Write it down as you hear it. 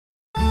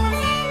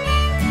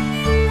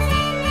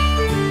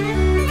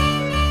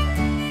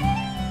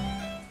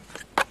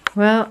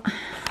Well,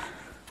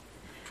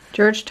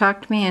 George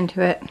talked me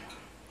into it.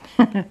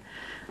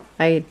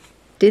 I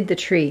did the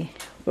tree,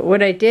 but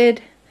what I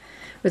did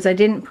was I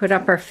didn't put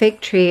up our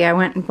fake tree. I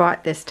went and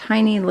bought this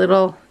tiny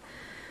little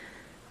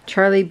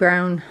Charlie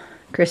Brown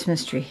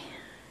Christmas tree.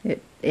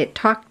 It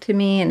talked to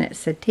me and it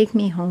said, "Take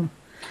me home."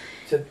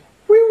 It said,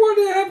 "We want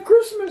to have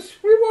Christmas.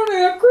 We want to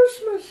have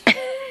Christmas."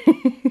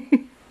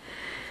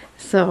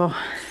 So,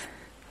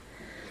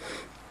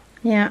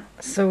 yeah,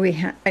 so we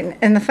had,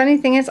 and the funny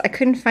thing is I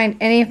couldn't find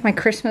any of my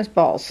Christmas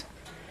balls.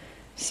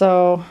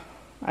 So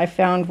I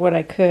found what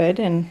I could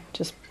and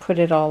just put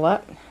it all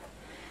up.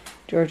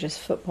 George's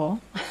football.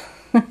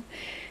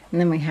 And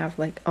then we have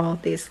like all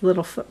these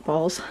little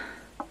footballs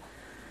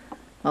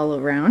all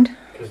around.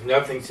 Because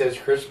nothing says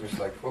Christmas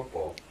like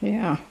football.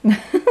 Yeah.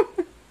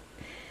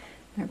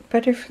 Our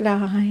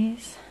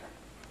butterflies.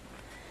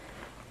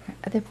 Our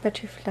other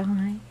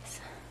butterflies.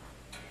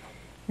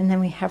 And then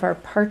we have our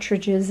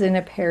partridges in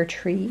a pear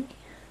tree.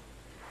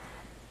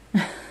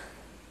 Or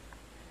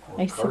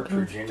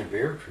partridge in a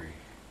pear tree.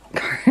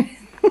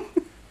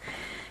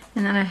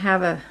 And then I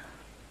have a,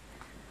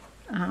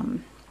 I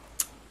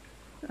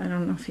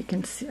don't know if you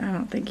can see, I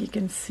don't think you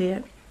can see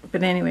it.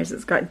 But anyways,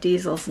 it's got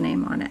Diesel's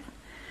name on it.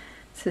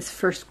 It's his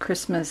first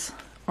Christmas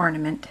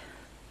ornament.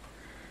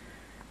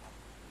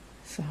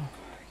 So,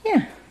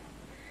 yeah.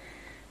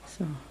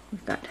 So,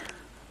 we've got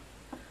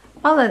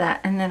all of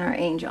that, and then our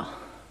angel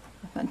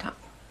up on top.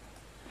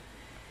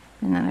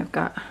 And then I've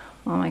got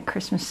all my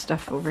Christmas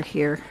stuff over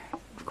here.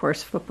 Of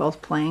course, football's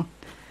playing.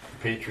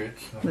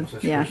 Patriots.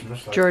 Yeah,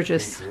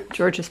 Christmas,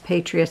 George's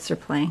Patriots are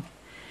playing.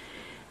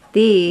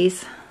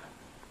 These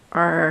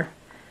are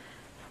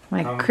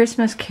my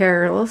Christmas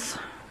carolers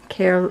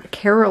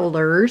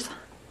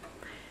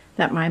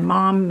that my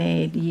mom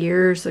made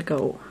years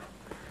ago,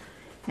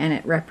 and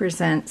it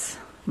represents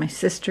my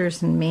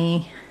sisters and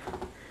me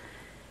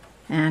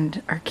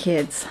and our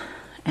kids,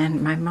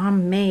 and my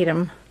mom made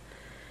them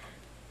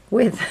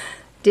with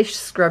dish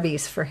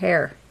scrubbies for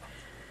hair.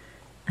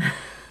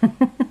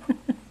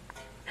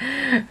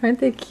 Aren't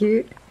they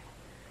cute?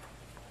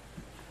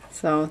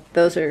 So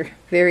those are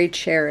very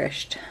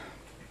cherished.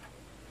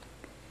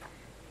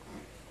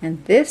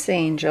 And this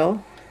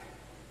angel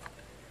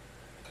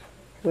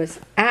was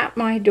at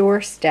my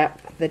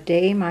doorstep the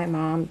day my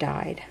mom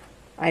died.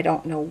 I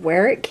don't know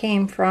where it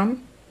came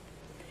from,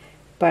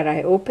 but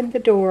I opened the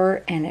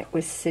door and it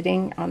was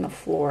sitting on the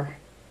floor.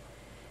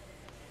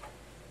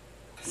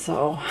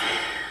 So,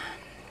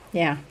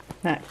 yeah,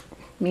 that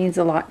means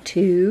a lot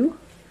too.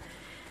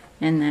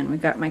 And then we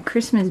got my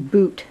Christmas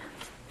boot.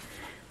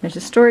 There's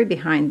a story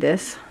behind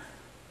this.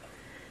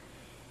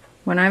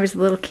 When I was a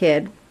little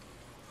kid,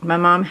 my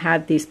mom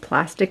had these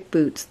plastic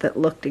boots that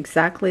looked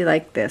exactly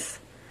like this.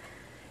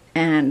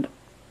 And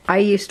I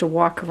used to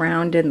walk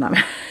around in them.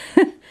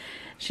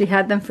 She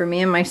had them for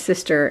me and my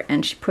sister,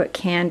 and she put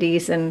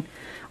candies and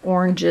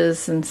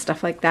oranges and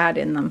stuff like that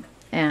in them.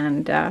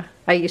 And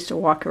I used to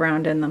walk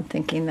around in them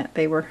thinking that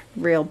they were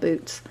real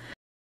boots.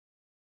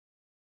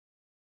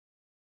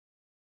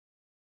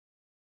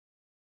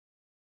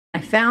 I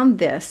found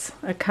this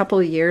a couple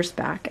of years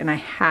back and I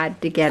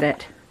had to get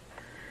it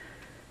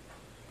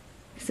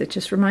because it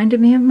just reminded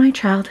me of my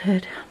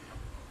childhood.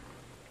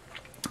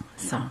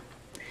 So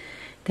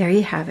there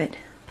you have it.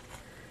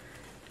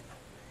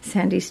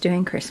 Sandy's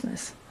doing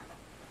Christmas.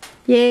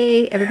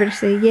 Yay! Everybody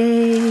say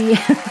yay!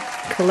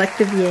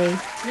 Collective yay.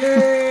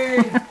 Yay!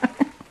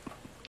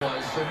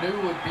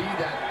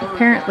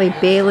 Apparently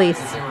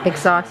Bailey's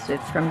exhausted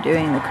from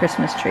doing the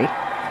Christmas tree.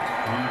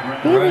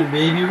 Bailey. Run,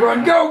 baby,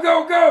 run! Go,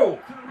 go, go!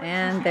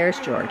 And there's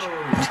George.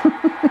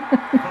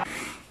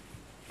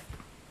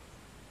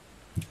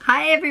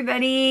 Hi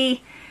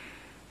everybody!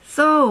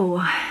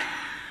 So,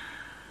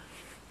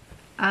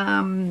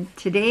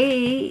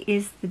 today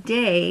is the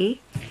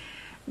day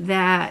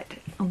that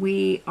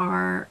we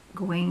are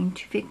going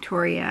to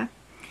Victoria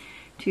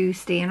to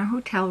stay in a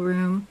hotel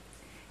room.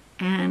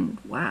 And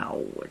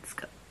wow,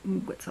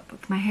 what's up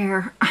with my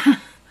hair?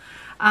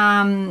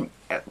 And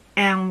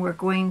we're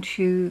going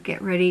to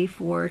get ready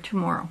for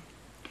tomorrow.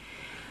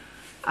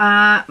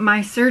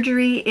 My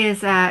surgery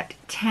is at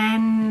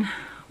 10,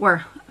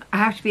 or I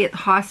have to be at the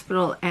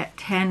hospital at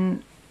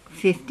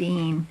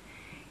 10:15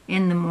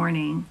 in the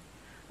morning,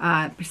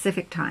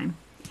 Pacific time.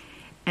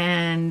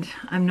 And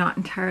I'm not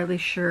entirely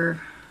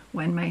sure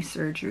when my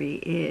surgery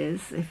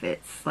is, if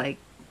it's like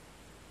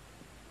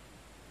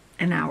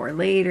an hour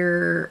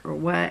later or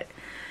what,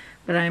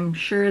 but I'm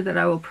sure that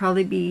I will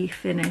probably be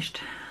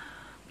finished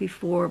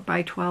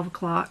by 12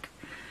 o'clock.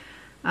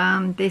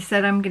 They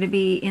said I'm going to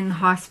be in the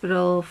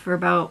hospital for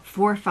about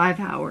 4 or 5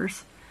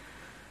 hours.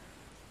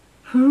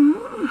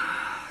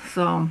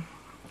 So,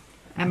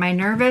 am I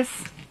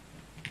nervous?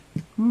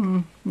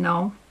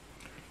 No.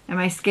 Am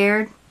I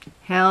scared?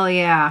 Hell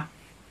yeah.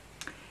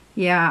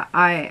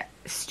 Yeah,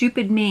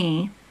 stupid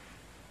me,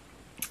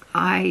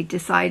 I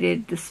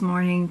decided this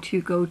morning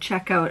to go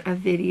check out a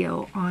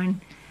video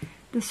on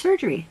the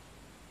surgery.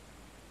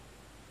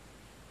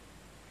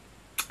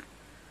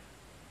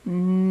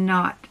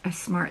 Not a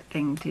smart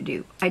thing to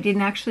do. I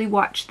didn't actually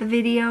watch the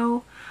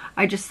video.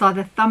 I just saw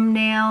the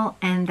thumbnail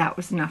and that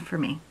was enough for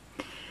me.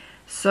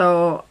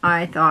 So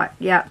I thought,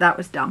 yeah, that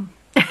was dumb.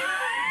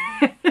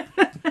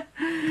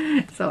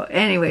 So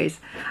anyways,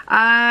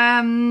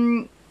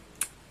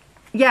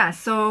 yeah,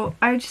 so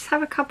I just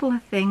have a couple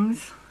of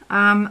things.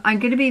 I'm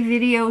going to be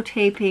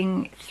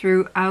videotaping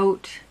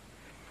throughout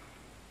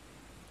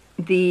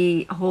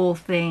the whole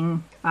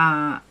thing.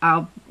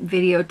 I'll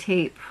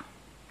videotape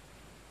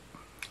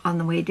on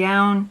the way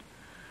down,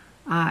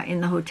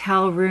 in the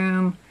hotel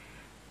room.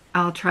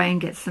 I'll try and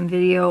get some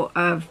video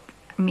of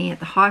me at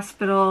the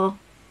hospital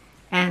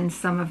and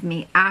some of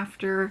me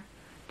after,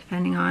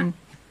 depending on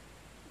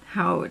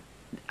how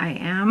I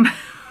am.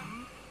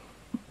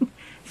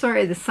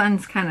 Sorry, the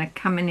sun's kind of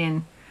coming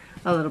in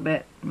a little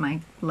bit.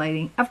 My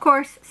lighting, of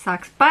course,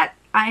 sucks, but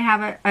I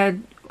have a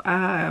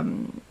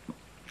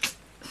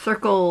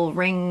circle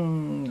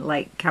ring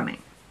light coming.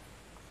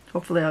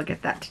 Hopefully I'll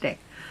get that today.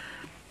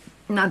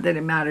 Not that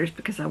it matters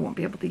because I won't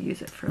be able to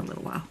use it for a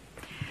little while.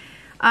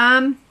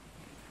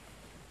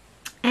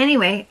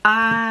 Anyway,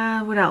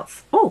 what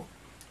else? Oh,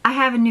 I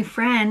have a new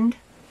friend.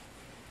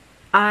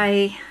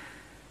 I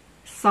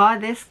saw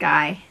this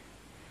guy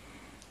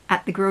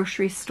at the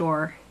grocery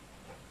store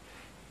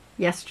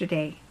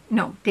yesterday.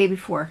 No, day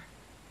before.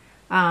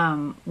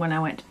 When I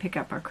went to pick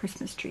up our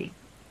Christmas tree.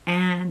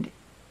 And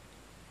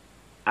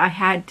I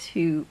had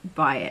to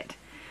buy it.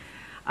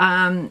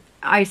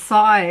 I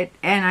saw it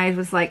and I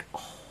was like,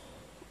 oh,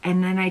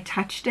 and then I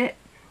touched it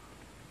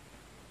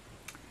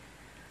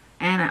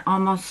and I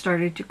almost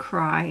started to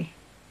cry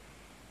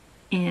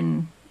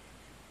in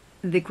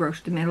the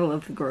middle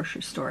of the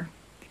grocery store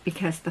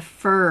because the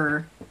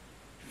fur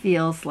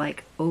feels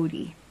like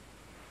Odie.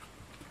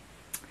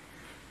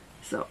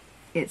 So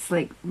it's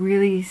like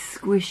really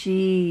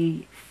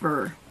squishy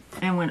fur.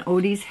 And when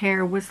Odie's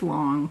hair was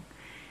long,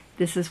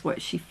 this is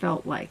what she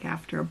felt like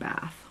after a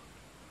bath.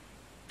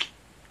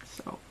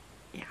 So,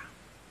 yeah.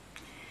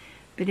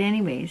 But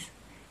anyways,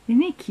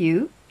 isn't he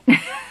cute?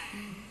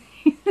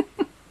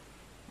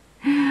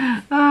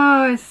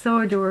 Oh, it's so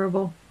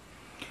adorable.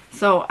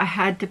 So I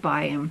had to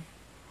buy him.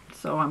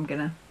 So I'm going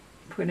to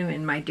put him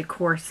in my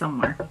decor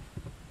somewhere.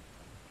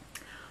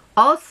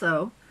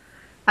 Also,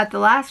 at the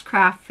last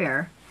craft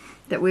fair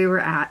that we were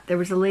at, there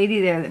was a lady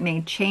there that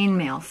made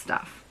chainmail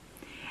stuff.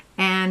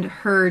 And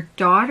her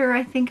daughter,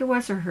 I think it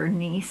was, or her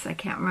niece, I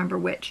can't remember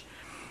which,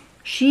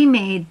 she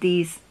made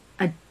these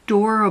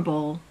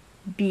adorable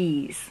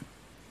bees.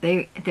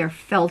 They're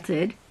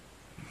felted,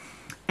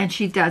 and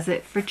she does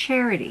it for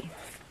charity.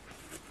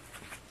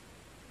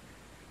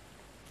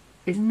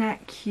 Isn't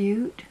that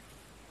cute?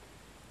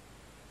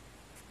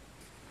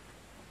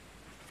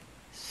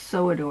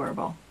 So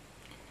adorable.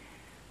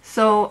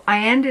 So I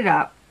ended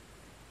up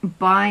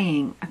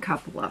buying a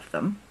couple of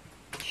them.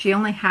 She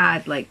only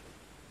had like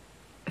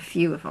a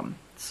few of them,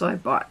 so I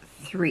bought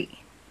 3.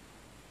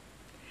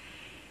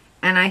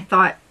 And I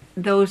thought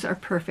those are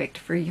perfect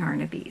for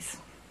yarn bees.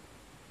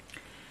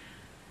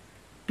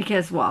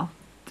 Because, well,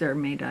 they're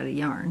made out of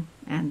yarn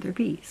and they're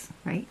bees,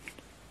 right?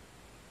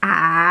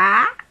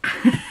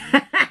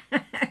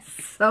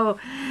 So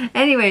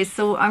anyway,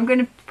 so I'm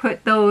going to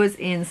put those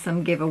in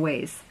some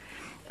giveaways.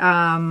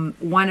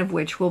 One of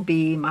which will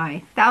be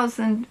my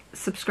 1,000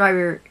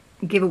 subscriber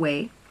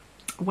giveaway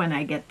when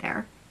I get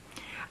there.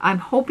 I'm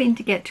hoping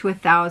to get to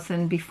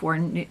 1,000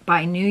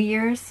 by New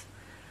Year's.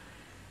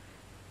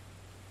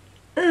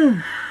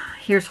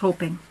 Here's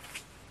hoping.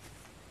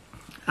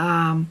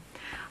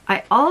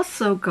 I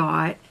also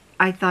got,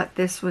 I thought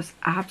this was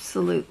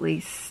absolutely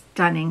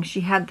stunning.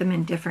 She had them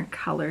in different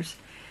colors.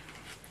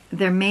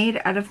 They're made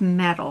out of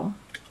metal.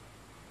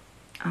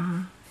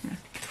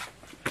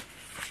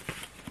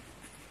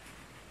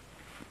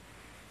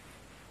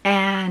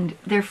 And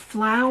they're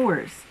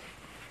flowers.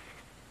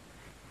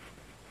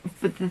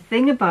 But the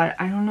thing about it,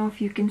 I don't know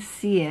if you can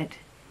see it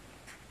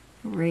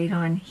right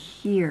on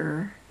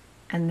here.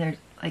 And there's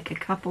like a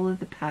couple of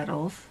the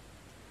petals.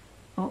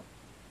 Oh,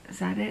 is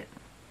that it?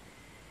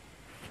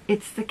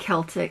 It's the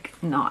Celtic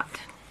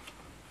knot.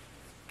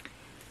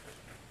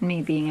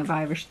 Me being of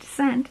Irish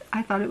descent,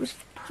 I thought it was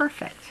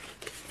perfect.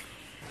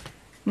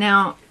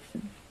 Now,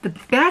 the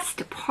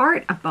best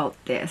part about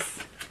this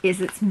is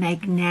it's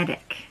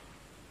magnetic.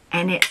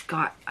 And it's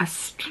got a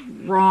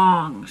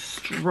strong,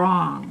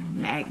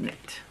 strong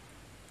magnet.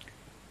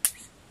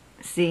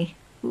 See?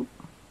 Oop.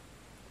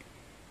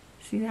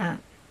 See that?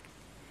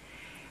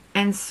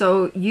 And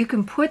so you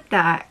can put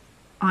that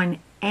on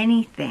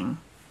anything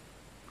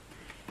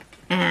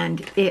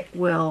and it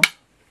will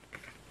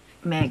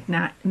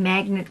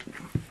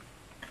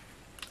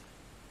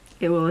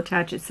it will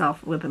attach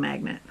itself with a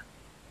magnet.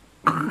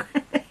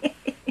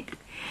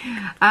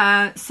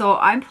 So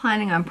I'm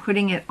planning on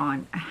putting it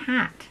on a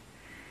hat.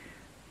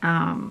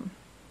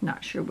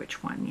 Not sure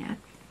which one yet,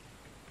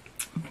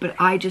 but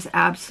I just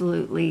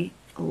absolutely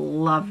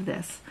love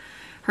this.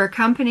 Her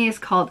company is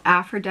called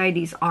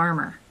Aphrodite's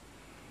Armor,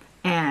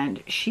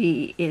 and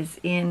she is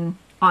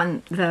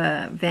on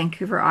the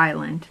Vancouver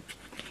Island,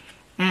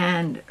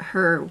 And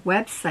her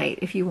website,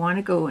 if you want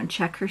to go and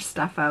check her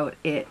stuff out,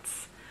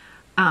 it's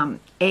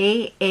AARMOUR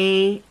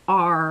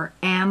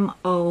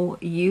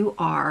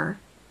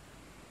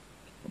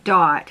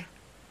dot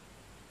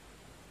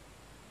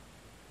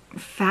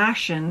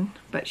fashion,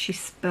 but she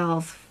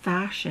spells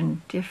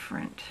fashion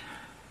different.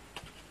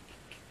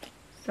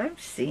 So I'm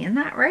seeing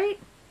that right?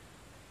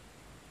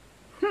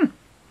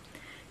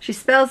 She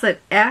spells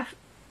it F.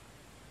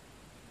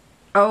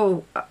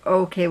 Oh,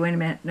 okay, wait a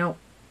minute. No,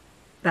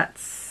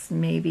 that's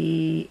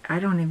maybe, I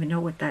don't even know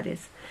what that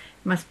is.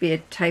 It must be a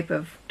type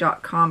of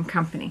 .com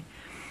company.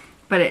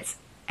 But it's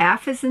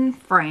F as in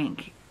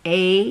Frank,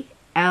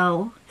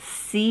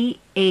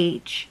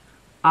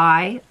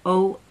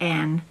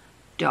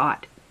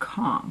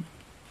 ALCHION.com.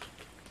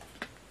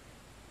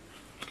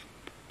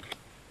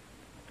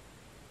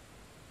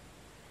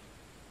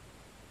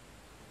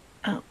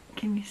 Oh,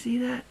 can you see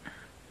that?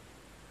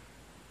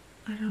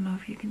 I don't know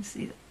if you can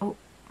see that. Oh,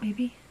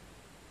 maybe.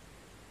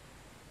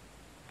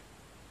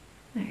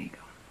 There you go.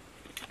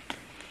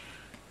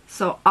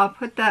 So I'll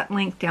put that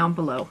link down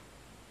below.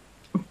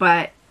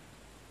 But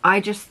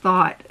I just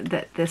thought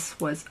that this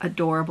was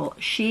adorable.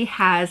 She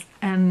has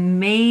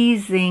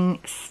amazing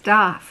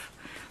stuff.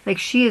 Like,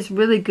 she is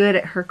really good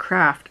at her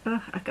craft.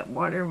 Oh, I got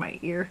water in my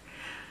ear.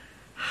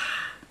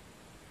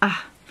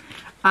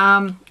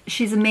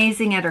 She's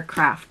amazing at her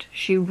craft.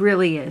 She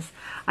really is.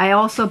 I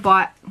also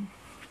bought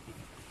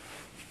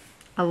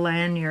a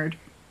lanyard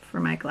for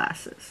my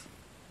glasses.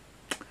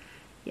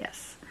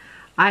 Yes.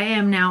 I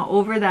am now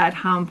over that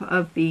hump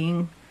of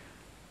being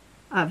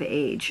of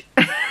age.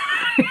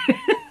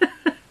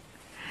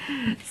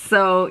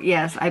 So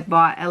yes, I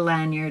bought a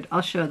lanyard.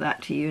 I'll show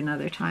that to you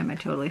another time. I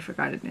totally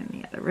forgot it in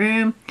the other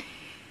room.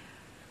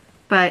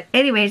 But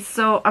anyway,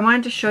 so I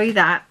wanted to show you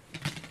that.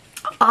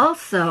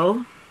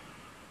 Also,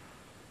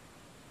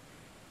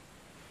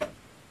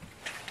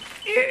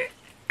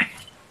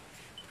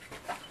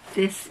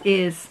 this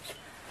is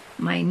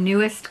my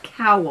newest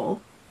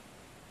cowl.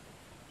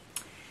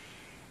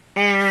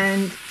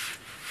 And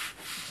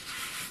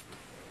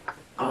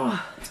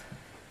oh,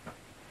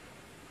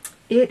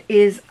 it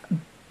is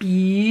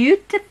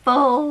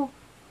beautiful.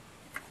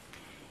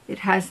 It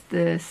has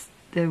the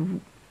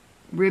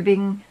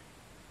ribbing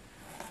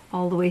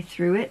all the way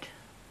through it.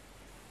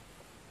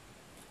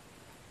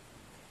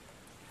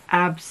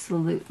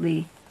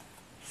 Absolutely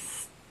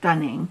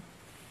stunning.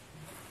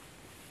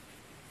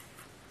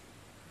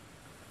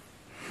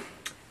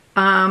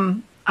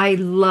 I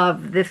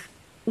love this.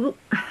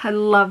 I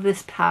love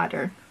this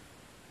pattern.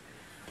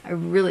 I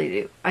really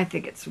do. I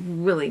think it's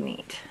really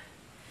neat.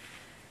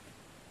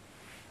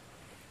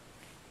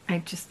 I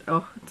just,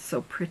 oh, it's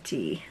so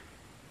pretty.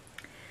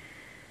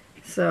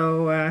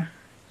 So,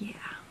 yeah.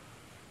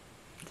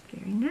 It's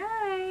very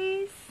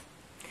nice.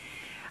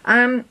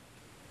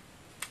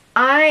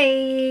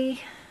 I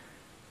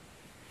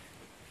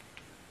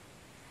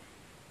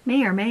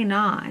may or may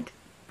not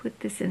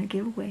put this in a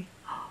giveaway.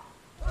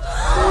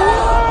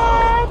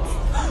 What?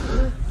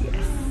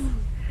 Yes.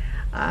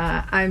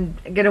 I'm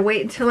gonna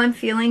wait until I'm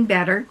feeling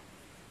better.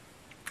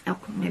 Oh,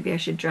 maybe I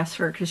should dress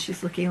her because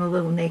she's looking a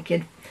little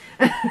naked.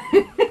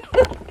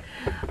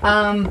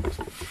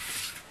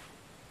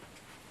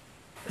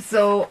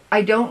 So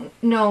I don't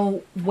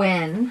know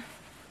when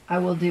I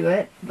will do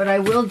it, but I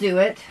will do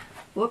it.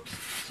 Whoops,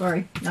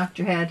 sorry, knocked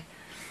your head.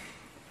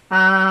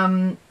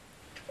 When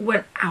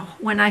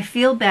I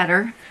feel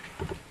better,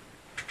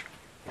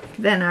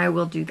 then I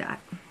will do that.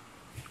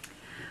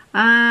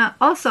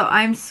 Also,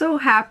 I'm so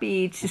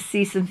happy to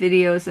see some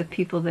videos of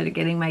people that are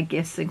getting my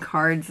gifts and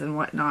cards and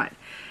whatnot.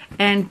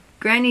 And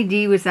Granny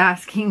D was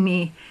asking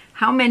me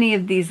how many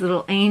of these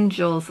little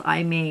angels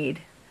I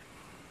made.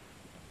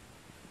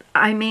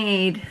 I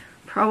made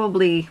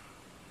probably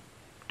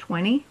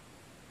 20.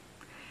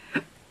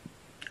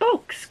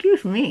 Oh,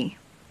 excuse me.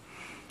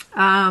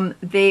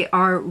 They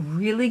are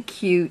really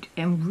cute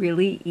and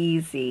really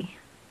easy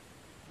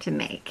to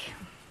make.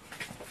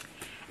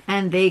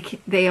 And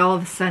they all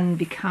of a sudden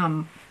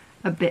become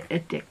a bit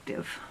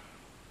addictive.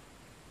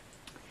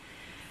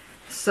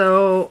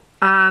 So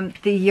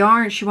the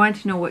yarn, she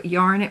wanted to know what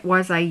yarn it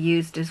was I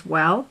used as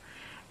well.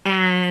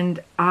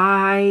 And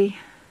I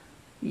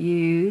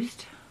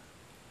used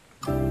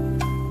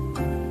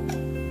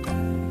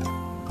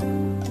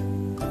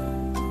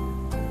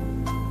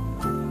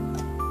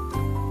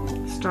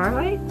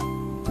Starlight? I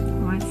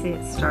want to say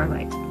it's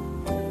Starlight.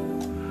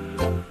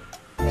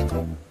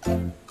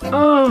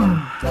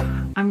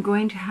 Oh, I'm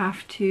going to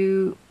have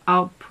to,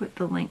 I'll put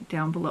the link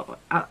down below.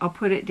 I'll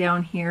put it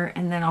down here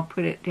and then I'll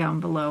put it down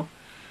below.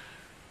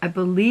 I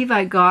believe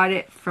I got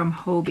it from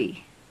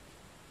Hobie.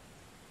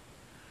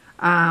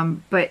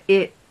 But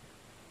it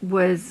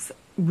was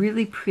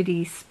really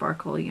pretty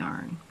sparkle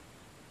yarn.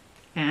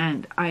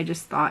 And I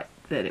just thought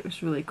that it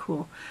was really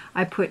cool.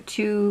 I put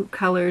two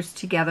colors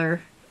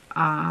together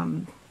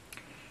and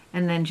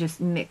then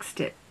just mixed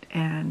it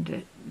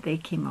and they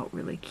came out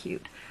really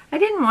cute. I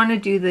didn't want to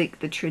do the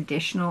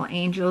traditional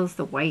angels,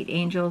 the white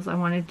angels. I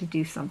wanted to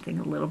do something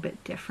a little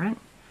bit different.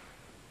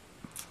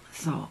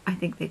 So I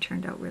think they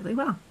turned out really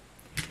well.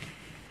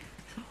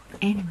 So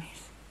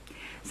anyways,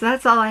 so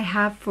that's all I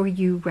have for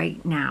you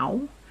right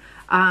now.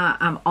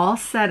 I'm all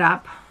set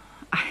up.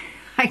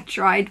 I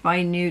tried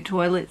my new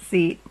toilet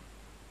seat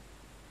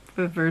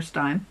for the first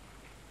time.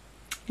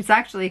 It's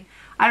actually,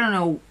 I don't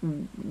know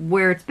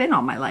where it's been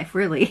all my life,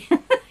 really.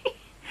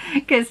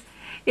 Because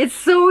it's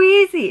so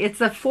easy.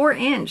 It's a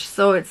 4-inch.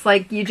 So it's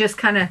like you just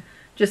kind of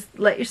just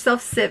let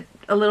yourself sit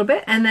a little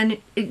bit. And then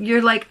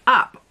you're like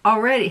up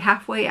already,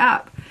 halfway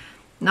up.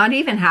 Not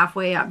even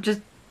halfway up.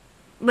 Just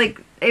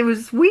like, it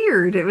was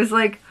weird. It was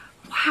like,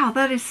 wow,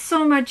 that is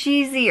so much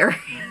easier.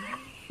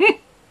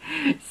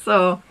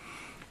 So,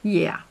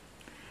 yeah.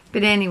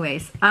 But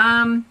anyways,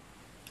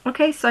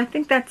 okay, so I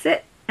think that's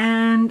it.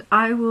 And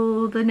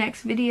the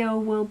next video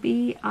will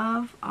be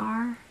of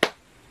our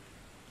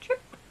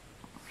trip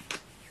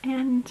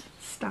and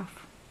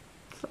stuff.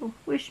 So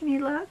wish me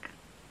luck.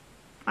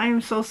 I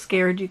am so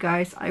scared, you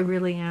guys. I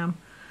really am.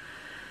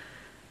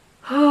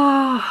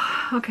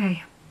 Oh,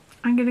 okay.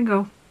 I'm gonna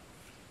go.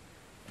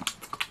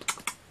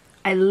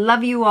 I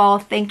love you all.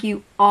 Thank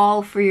you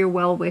all for your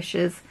well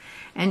wishes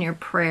and your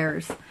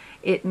prayers.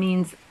 It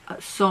means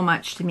so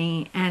much to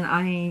me, and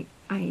I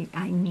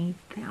need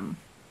them.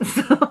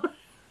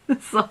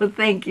 So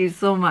thank you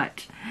so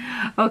much.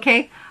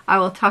 Okay, I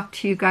will talk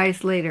to you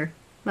guys later.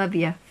 Love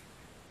ya.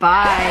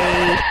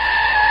 Bye.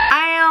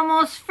 I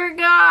almost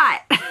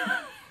forgot.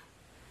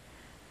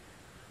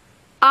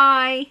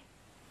 I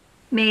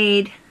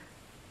made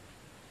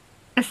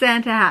a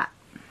Santa hat.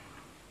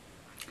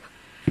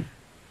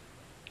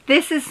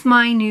 This is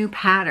my new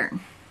pattern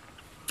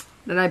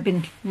that I've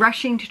been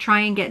rushing to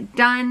try and get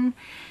done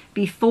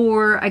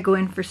before I go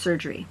in for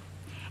surgery.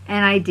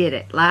 And I did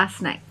it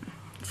last night.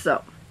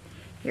 So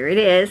here it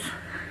is.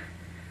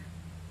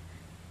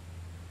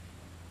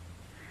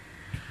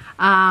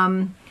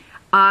 I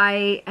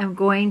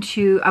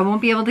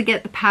won't be able to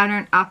get the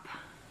pattern up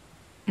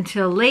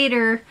until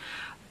later,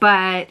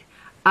 but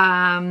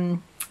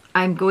I'm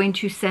going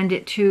to send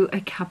it to a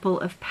couple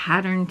of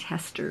pattern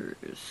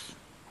testers.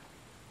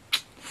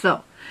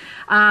 So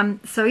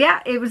yeah,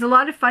 it was a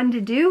lot of fun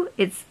to do.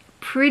 It's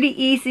pretty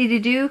easy to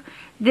do.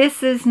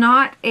 This is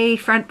not a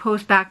front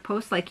post, back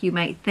post like you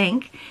might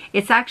think.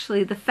 It's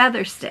actually the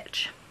feather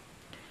stitch.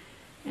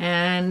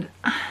 And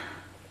I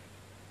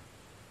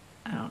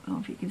don't know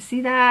if you can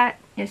see that.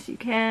 Yes, you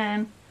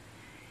can.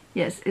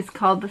 Yes, it's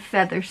called the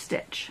feather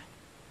stitch.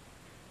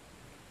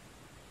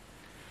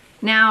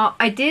 Now,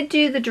 I did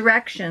do the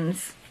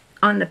directions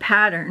on the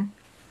pattern.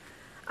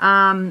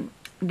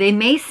 They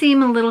may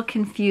seem a little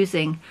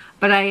confusing,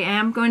 but I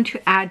am going to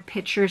add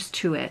pictures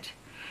to it.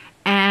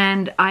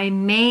 And I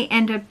may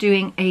end up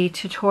doing a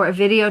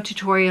video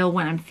tutorial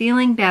when I'm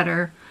feeling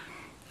better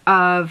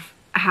of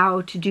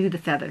how to do the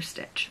feather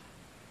stitch.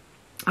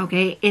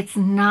 Okay, it's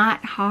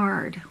not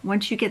hard.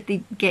 Once you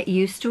get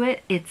used to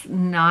it, it's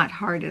not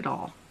hard at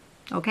all.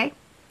 Okay?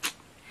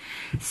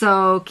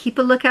 So keep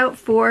a lookout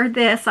for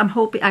this. I'm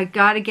hoping I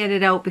got to get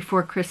it out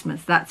before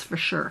Christmas, that's for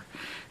sure.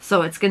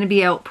 So it's going to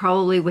be out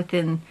probably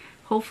within,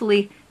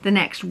 hopefully, the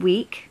next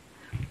week.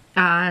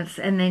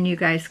 And then you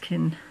guys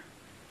can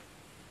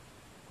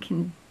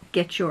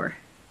get your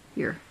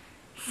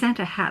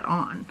Santa hat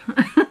on.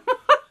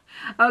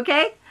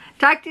 Okay?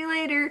 Talk to you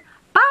later.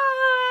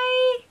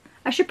 Bye!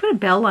 I should put a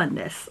bell on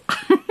this.